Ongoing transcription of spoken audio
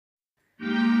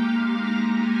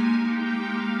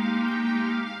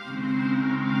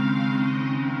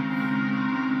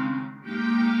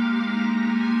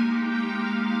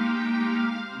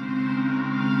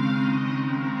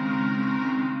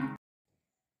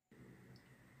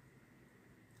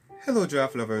Hello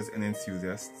draft lovers and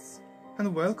enthusiasts,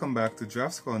 and welcome back to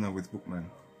Drafts Corner with Bookman.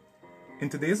 In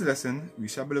today's lesson, we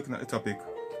shall be looking at the topic,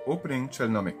 Opening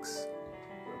Trelnomics.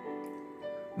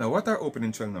 Now what are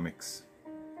opening Trelnomics?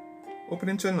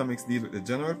 Opening Trelnomics deal with the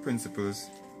general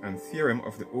principles and theorem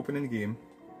of the opening game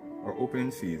or opening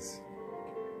phase.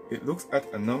 It looks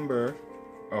at a number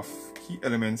of key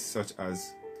elements such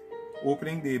as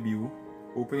opening debut,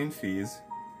 opening phase,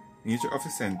 nature of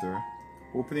the center,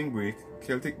 opening break,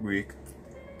 Celtic break,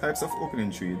 types of opening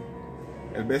trade,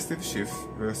 elbestive shift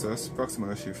versus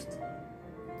proximal shift,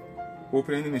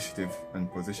 opening initiative,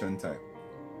 and position type.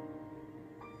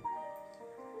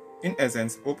 In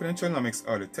essence, opening Trelnomics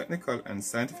are the technical and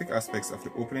scientific aspects of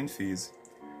the opening phase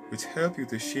which help you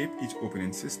to shape each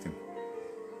opening system.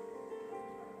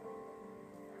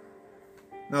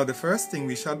 Now the first thing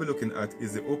we shall be looking at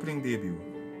is the opening debut.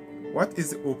 What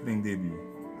is the opening debut?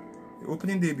 The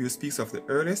opening debut speaks of the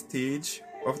earliest stage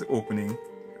of the opening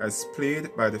as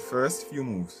played by the first few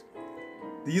moves.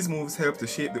 These moves help to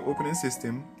shape the opening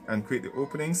system and create the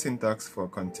opening syntax for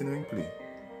continuing play.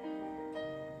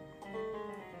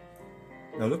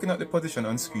 Now looking at the position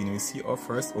on screen, we see our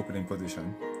first opening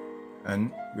position,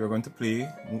 and we are going to play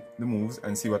the moves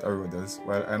and see what our row does,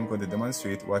 while I'm going to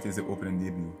demonstrate what is the opening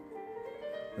debut.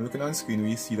 Now looking on screen,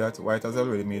 we see that white has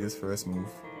already made his first move,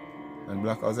 and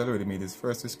black has already made his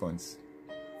first response.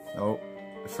 Now,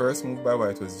 the first move by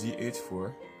white was G-H4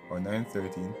 or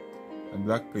 9-13, and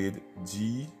black played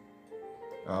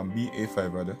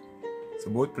B-A5 rather. So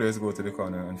both players go to the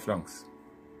corner and flanks.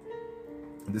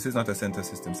 This is not a center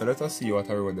system, so let us see what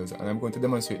our row does, and I'm going to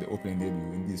demonstrate the opening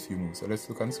debut in these few moves. So let's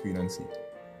look on screen and see.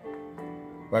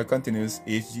 White continues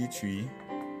HG3,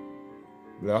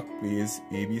 black plays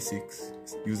AB6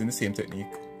 using the same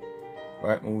technique.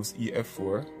 White moves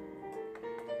EF4,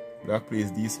 black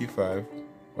plays DC5,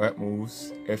 white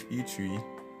moves FE3,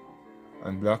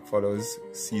 and black follows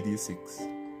CD6.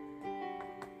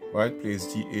 White plays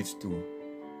GH2,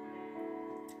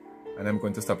 and I'm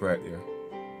going to stop right there.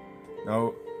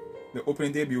 Now, the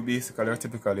opening debut basically or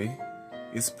typically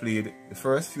is played the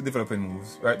first few developing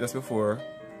moves right just before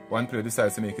one player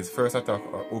decides to make his first attack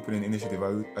or opening initiative,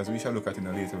 as we shall look at in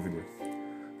a later video.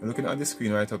 Now, looking at the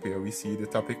screen right up here, we see the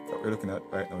topic that we're looking at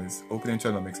right now is opening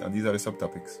Trelnomics, and these are the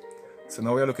subtopics. So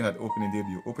now we are looking at opening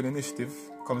debut. Opening initiative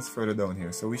comes further down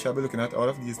here. So we shall be looking at all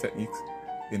of these techniques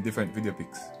in different video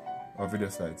pics or video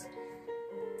slides.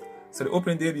 So the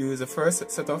opening debut is the first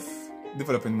set of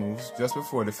developing moves just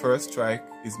before the first strike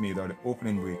is made, or the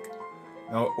opening break.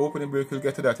 Now opening break, we'll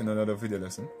get to that in another video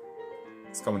lesson.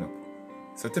 It's coming up.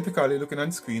 So typically looking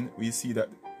on screen, we see that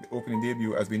the opening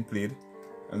debut has been played,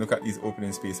 and look at these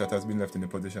opening space that has been left in the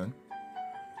position.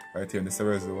 Right here in the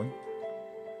Sever zone,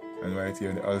 and right here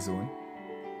in the Al zone.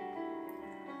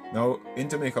 Now in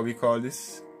Jamaica we call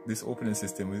this opening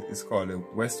system is called the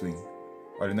West Wing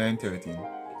or the 9-13,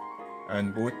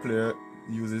 and both players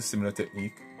uses similar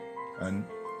technique, and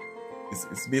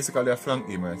it's basically a flank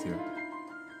game right here.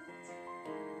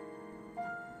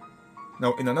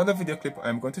 Now in another video clip,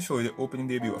 I'm going to show you the opening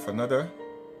debut of another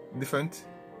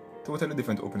totally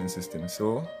different opening system,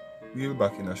 so we'll be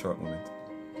back in a short moment.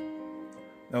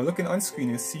 Now looking on screen,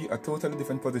 you see a totally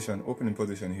different position, opening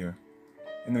position here,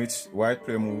 in which white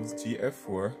player moves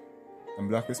GF4 and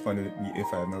black responded with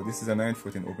BA5. Now this is a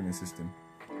 9-14 opening system.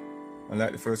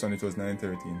 Unlike the first one, it was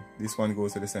 9-13. This one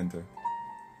goes to the center.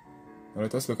 Now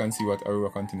let us look and see what our row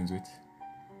continues with.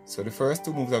 So the first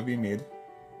two moves have been made.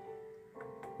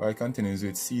 White continues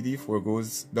with CD4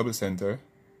 goes double center,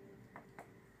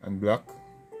 and black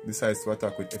decides to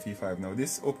attack with FE5. Now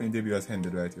this opening debut has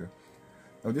ended right here.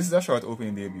 Now this is a short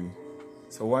opening debut.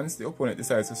 So once the opponent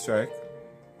decides to strike,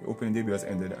 the opening debut has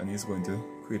ended, and he's going to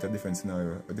create a different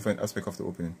scenario, a different aspect of the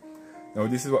opening. Now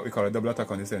this is what we call a double attack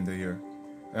on the center here.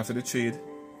 And after the trade,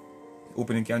 the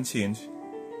opening can change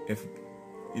if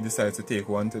he decides to take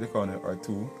one to the corner or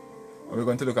two. And we're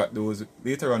going to look at those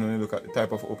later on when we look at the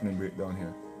type of opening break down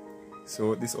here.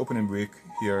 So this opening break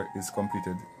here is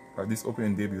completed, or this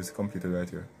opening debut is completed right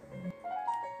here.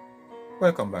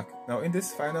 Welcome back. Now in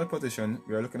this final position,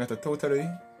 we are looking at a totally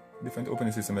different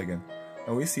opening system again.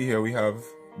 Now we see here we have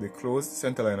the closed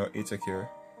center line or H-check here.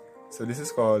 So this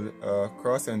is called a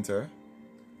cross center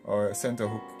or a center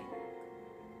hook.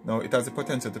 Now it has the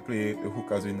potential to play the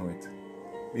hook as we know it,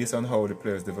 based on how the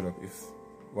players develop, if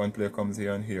one player comes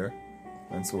here and here,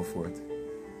 and so forth.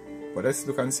 But let's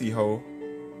look and see how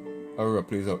Aurora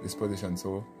plays out this position.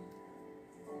 So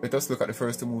let us look at the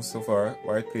first two moves so far.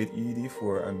 White played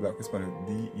ED4 and black responded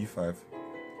DE5.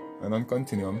 And on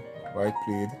continuum, white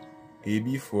played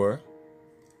AB4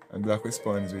 and black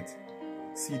responds with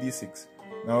CD6.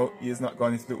 Now he has not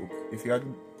gone into the hook. If he had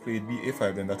played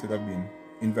b-a5, then that would have been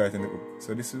inviting the hook.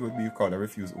 So this would be called a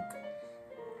refuse hook.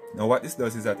 Now what this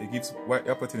does is that it gives white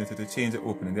the opportunity to change the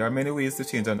opening. There are many ways to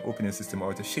change an opening system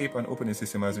or to shape an opening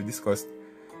system, as we discussed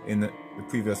in the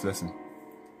previous lesson.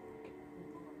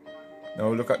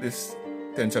 Now look at this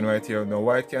tension right here. Now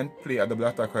white can play a double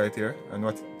attack right here, and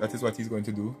that is what he's going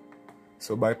to do.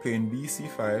 So by playing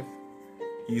b-c5,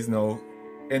 he's now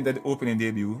ended the opening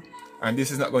debut, and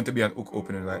this is not going to be an hook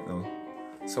opening right now.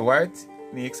 So white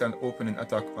makes an opening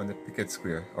attack on the picket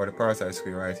square, or the parasite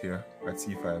square right here at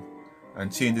c5,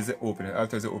 and changes the opening,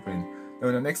 alters the opening. Now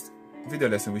in the next video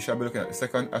lesson, we shall be looking at the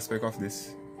second aspect of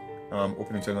this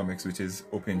opening Trelnomics, which is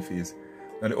opening phase.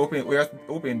 Now the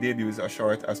opening debut is a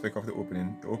short aspect of the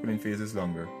opening phase is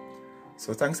longer.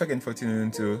 So thanks again for tuning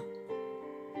in to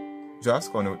Draughts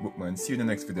Corner with Bookman. See you in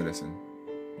the next video lesson.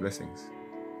 Blessings.